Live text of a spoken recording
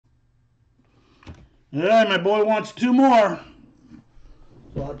Yeah, my boy wants two more.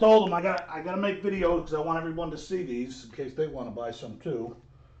 So I told him I gotta make videos because I want everyone to see these in case they want to buy some too.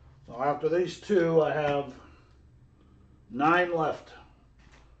 So after these two, I have 9 left.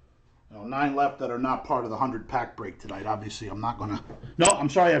 No, 9 left that are not part of the 100 pack break tonight. Obviously, I'm not gonna. No, I'm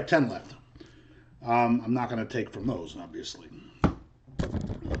sorry, I have 10 left. I'm not gonna take from those, obviously.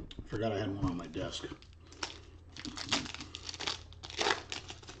 Forgot I had one on my desk.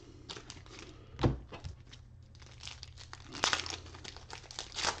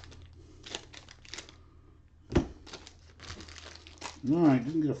 Alright,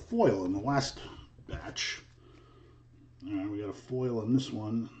 didn't get a foil in the last batch. Alright, we got a foil in this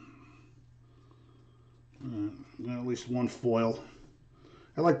one. Got at least one foil.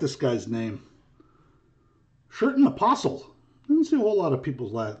 I like this guy's name. Shirton Apostle. I didn't see a whole lot of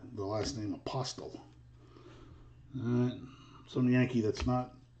people's the last name Apostle. Alright, some Yankee that's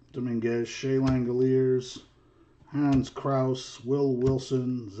not Dominguez. Shea Langoliers, Hans Kraus, Will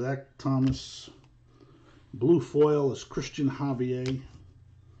Wilson, Zach Thomas. Blue foil is Christian Javier.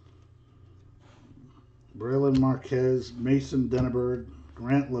 Braylon Marquez, Mason Denneberg,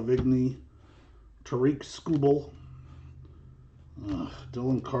 Grant Lavigny, Tariq Skubal,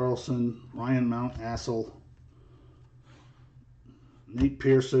 Dylan Carlson, Ryan Mount Assel, Nate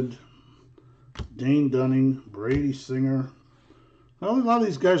Pearson, Dane Dunning, Brady Singer. A lot of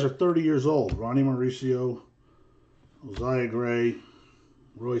these guys are 30 years old. Ronnie Mauricio, Josiah Gray,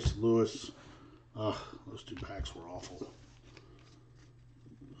 Royce Lewis. Those 2 packs were awful.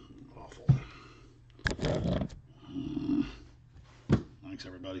 Awful. Thanks,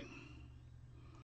 everybody.